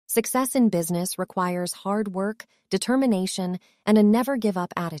Success in business requires hard work, determination, and a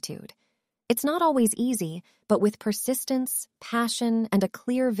never-give-up attitude. It's not always easy, but with persistence, passion, and a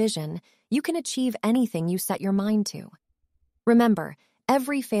clear vision, you can achieve anything you set your mind to. Remember,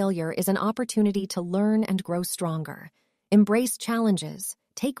 every failure is an opportunity to learn and grow stronger. Embrace challenges,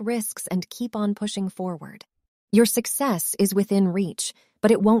 take risks, and keep on pushing forward. Your success is within reach,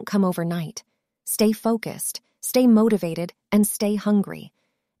 but it won't come overnight. Stay focused, stay motivated, and stay hungry.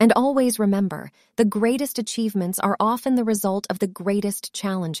 And always remember, the greatest achievements are often the result of the greatest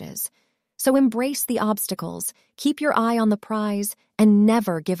challenges. So embrace the obstacles, keep your eye on the prize, and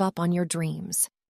never give up on your dreams.